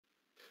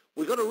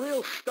We've got a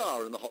real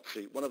star in the hot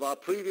seat, one of our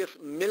previous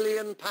 £1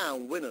 million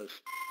winners.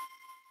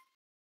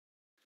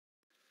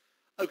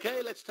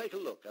 Okay, let's take a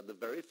look at the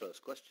very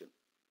first question.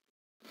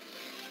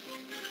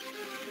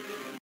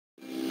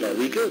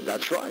 Very good,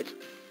 that's right.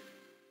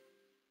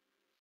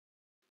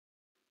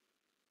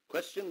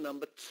 Question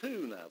number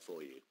 2 now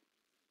for you.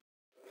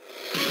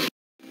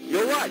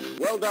 You're right,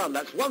 well done,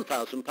 that's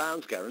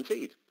 £1,000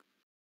 guaranteed.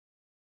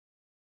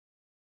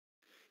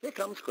 Here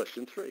comes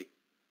question 3.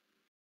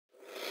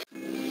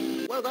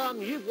 Well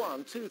done, you've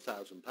won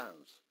 £2,000.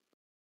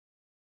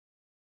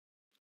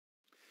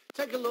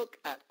 Take a look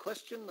at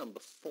question number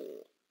 4.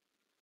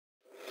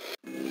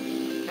 I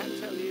can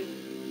tell you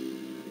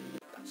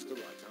that's the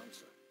right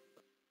answer.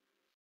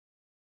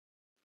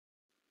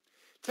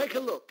 Take a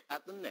look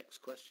at the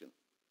next question.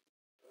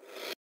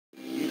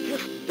 You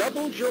just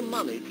doubled your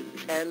money to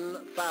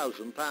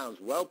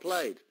 £10,000. Well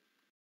played.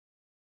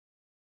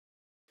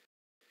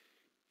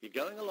 You're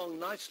going along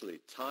nicely.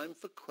 Time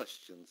for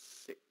question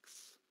 6.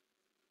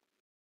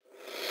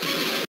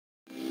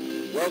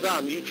 Well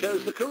done. You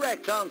chose the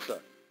correct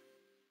answer.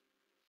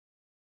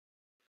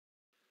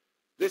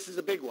 This is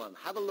a big one.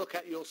 Have a look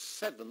at your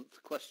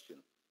 7th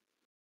question.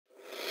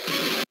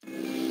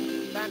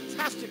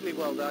 Fantastically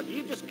well done.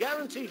 You just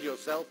guaranteed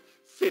yourself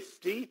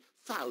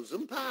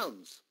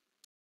 £50,000.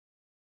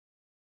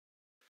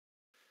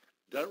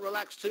 Don't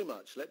relax too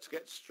much. Let's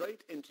get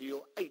straight into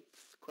your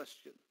 8th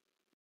question.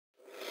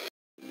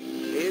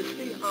 Is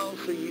the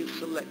answer you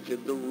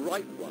selected the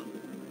right one?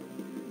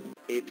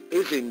 It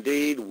is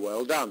indeed.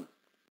 Well done.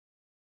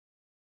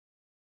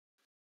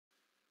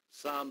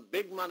 Some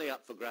big money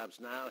up for grabs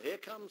now. Here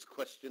comes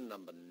question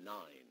number 9.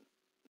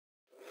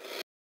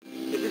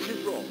 If this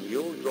is wrong,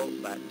 you'll drop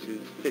back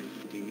to £50,000.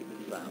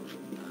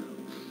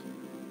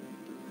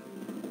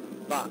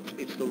 But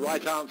it's the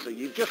right answer.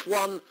 You've just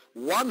won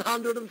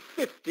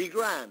 150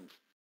 grand.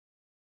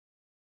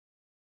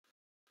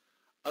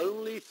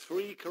 Only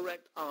 3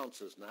 correct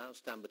answers now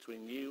stand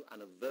between you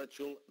and a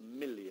virtual £1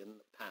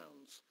 million.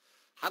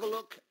 Have a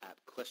look at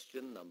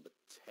question number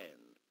 10.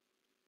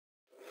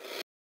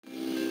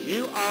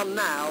 You are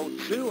now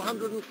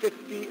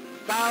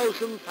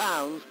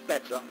 £250,000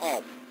 better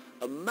off.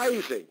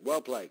 Amazing.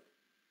 Well played.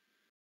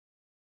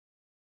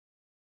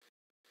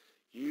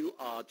 You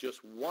are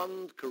just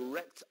 1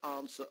 correct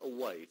answer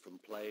away from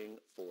playing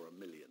for £1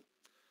 million.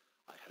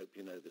 I hope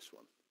you know this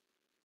one.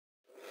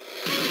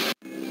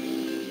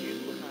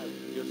 You have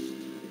just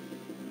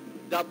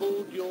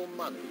doubled your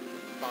money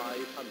to £500,000.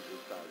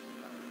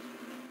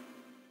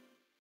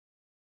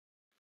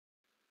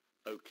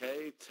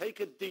 Okay, take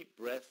a deep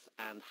breath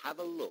and have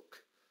a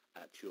look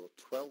at your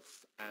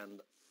 12th and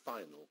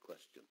final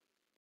question.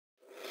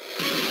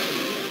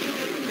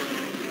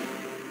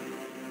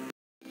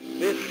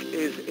 This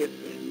is it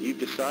then. You've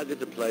decided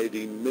to play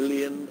the £1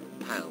 million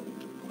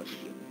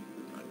question.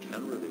 I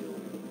can reveal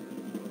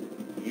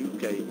you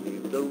gave me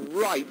the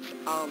right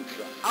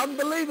answer.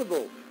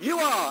 Unbelievable! You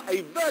are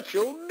a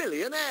virtual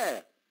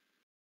millionaire!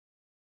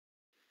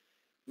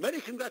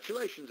 Many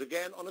congratulations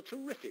again on a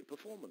terrific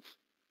performance.